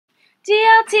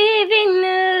DLTV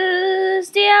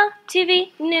News,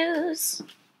 DLTV News.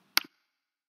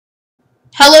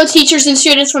 Hello teachers and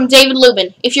students from David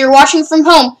Lubin. If you're watching from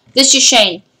home, this is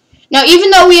Shane. Now even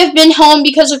though we have been home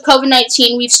because of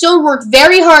COVID-19, we've still worked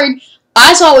very hard,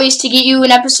 as always, to get you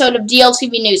an episode of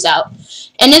DLTV News out.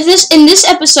 And in this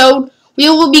episode, we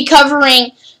will be covering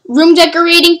room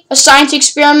decorating, a science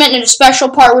experiment, and a special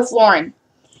part with Lauren.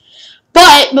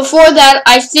 But before that,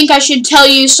 I think I should tell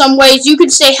you some ways you can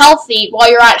stay healthy while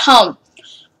you're at home.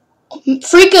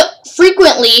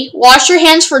 Frequently, wash your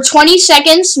hands for 20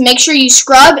 seconds. Make sure you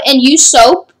scrub and use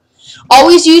soap.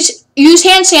 Always use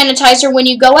hand sanitizer when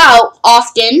you go out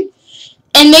often.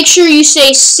 And make sure you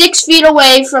stay 6 feet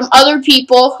away from other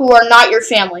people who are not your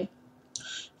family.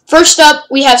 First up,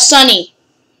 we have Sunny.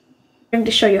 I'm going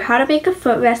to show you how to make a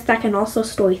footrest that can also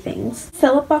store things.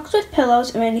 Fill a box with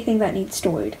pillows or anything that needs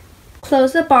stored.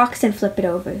 Close the box and flip it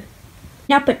over.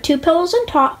 Now put 2 pillows on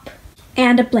top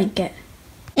and a blanket.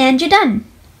 And you're done.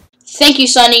 Thank you,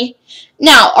 Sunny.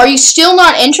 Now, are you still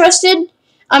not interested?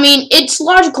 I mean, it's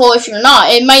logical if you're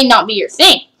not. It might not be your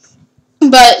thing.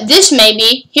 But this may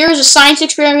be. Here's a science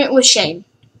experiment with Shane.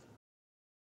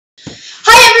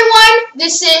 Hi everyone,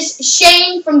 this is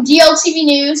Shane from DLTV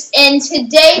News, and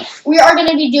today we are going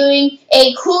to be doing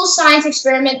a cool science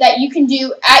experiment that you can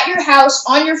do at your house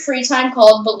on your free time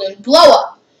called balloon blow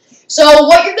up. So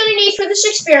what you're going to need for this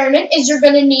experiment is you're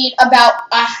going to need about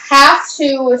a half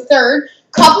to a third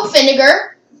cup of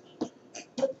vinegar.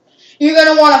 You're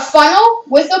going to want a funnel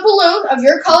with a balloon of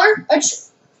your color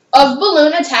of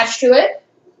balloon attached to it.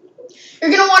 You're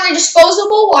going to want a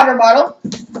disposable water bottle.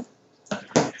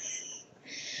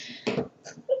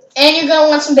 And you're going to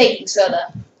want some baking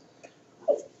soda.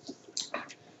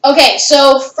 Okay,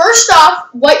 so first off,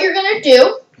 what you're going to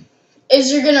do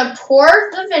is you're going to pour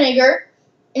the vinegar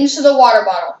into the water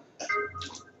bottle.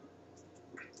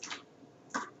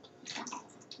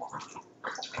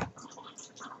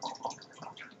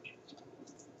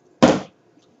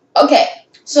 Okay,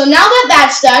 so now that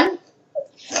that's done,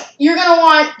 you're going to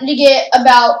want to get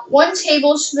about 1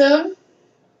 tablespoon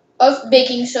of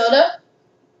baking soda.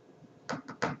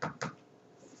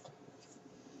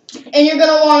 And you're going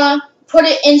to want to put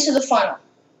it into the funnel,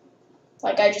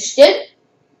 like I just did.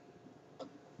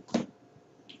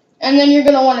 And then you're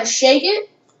going to want to shake it.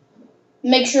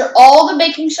 Make sure all the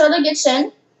baking soda gets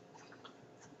in.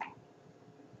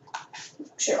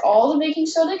 Make sure all the baking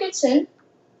soda gets in.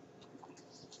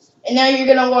 And now you're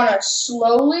going to want to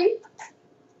slowly,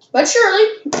 but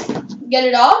surely, get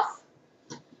it off.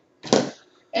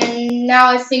 And now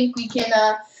I think we can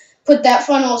put that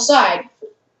funnel aside.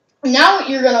 Now what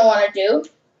you're going to want to do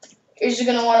is you're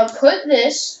going to want to put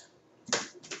this,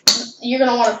 you're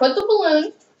going to want to put the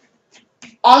balloon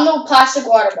on the plastic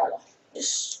water bottle.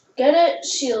 Just get it,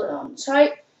 seal it on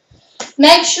tight.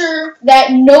 Make sure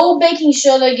that no baking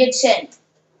soda gets in.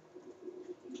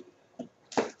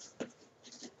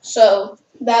 So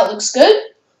that looks good.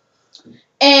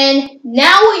 And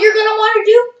now what you're going to want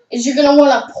to do is you're going to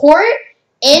want to pour it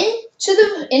into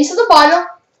the bottle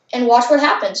and watch what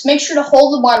happens. Make sure to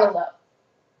hold the bottle up.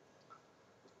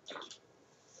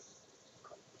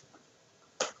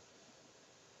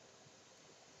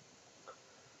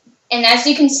 And as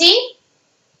you can see,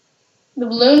 the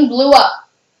balloon blew up.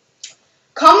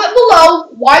 Comment below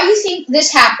why you think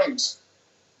this happened.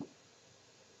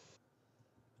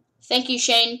 Thank you,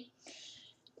 Shane.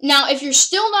 Now, if you're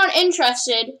still not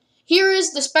interested, here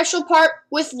is the special part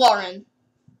with Lauren.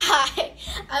 Hi,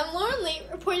 I'm Lauren Lee,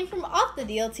 reporting from off the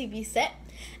DLTV set,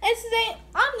 and today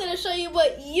I'm going to show you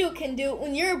what you can do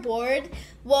when you're bored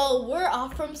while we're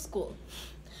off from school.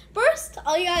 First,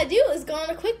 all you gotta do is go on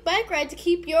a quick bike ride to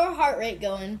keep your heart rate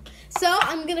going. So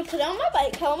I'm going to put on my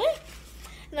bike helmet,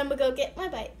 and I'm going to go get my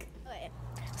bike. Okay.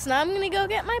 So now I'm going to go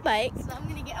get my bike. So I'm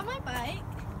going to get on my bike.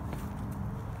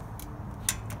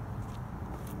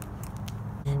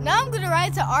 Now I'm going to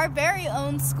ride to our very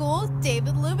own school,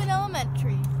 David Lubin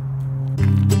Elementary.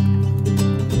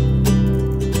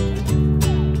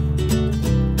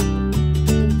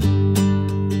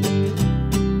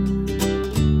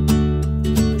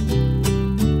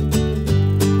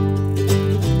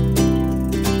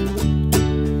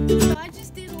 So I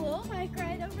just did a little bike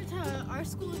ride over to our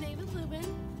school, David Lubin,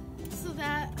 so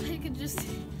that I could just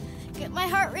get my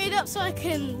heart rate up so I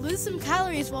can lose some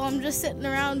calories while I'm just sitting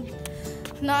around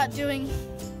not doing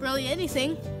really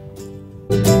anything.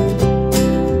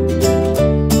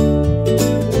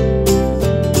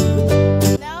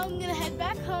 Now I'm gonna head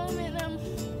back home and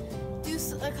do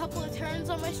a couple of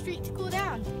turns on my street to cool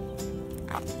down.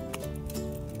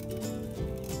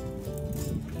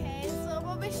 Okay, so I'm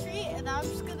on my street and I'm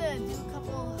just gonna do a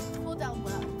couple cool down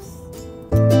laps.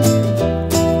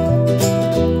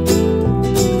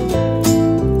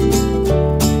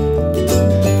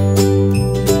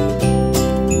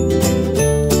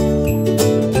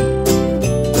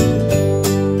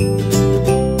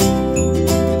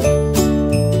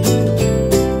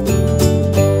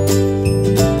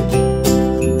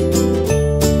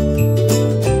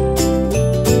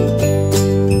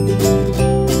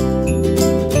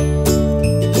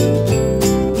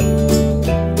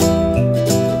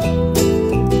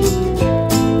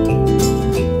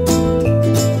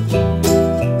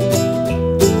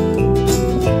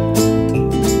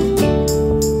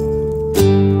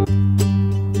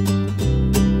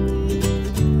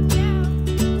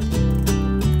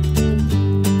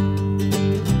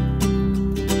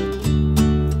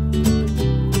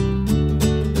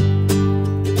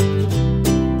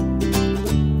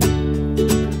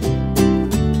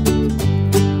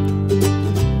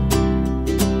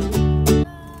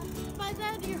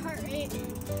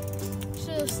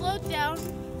 slow down.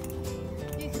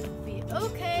 You can be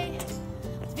okay.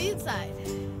 Be inside.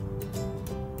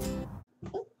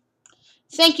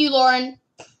 Thank you, Lauren.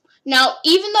 Now,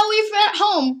 even though we've been at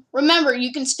home, remember,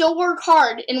 you can still work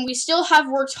hard, and we still have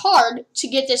worked hard to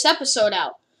get this episode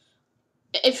out.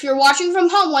 If you're watching from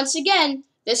home, once again,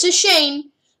 this is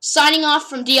Shane, signing off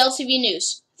from DLTV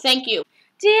News. Thank you.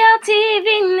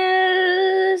 DLTV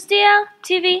News,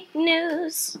 DLTV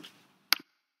News.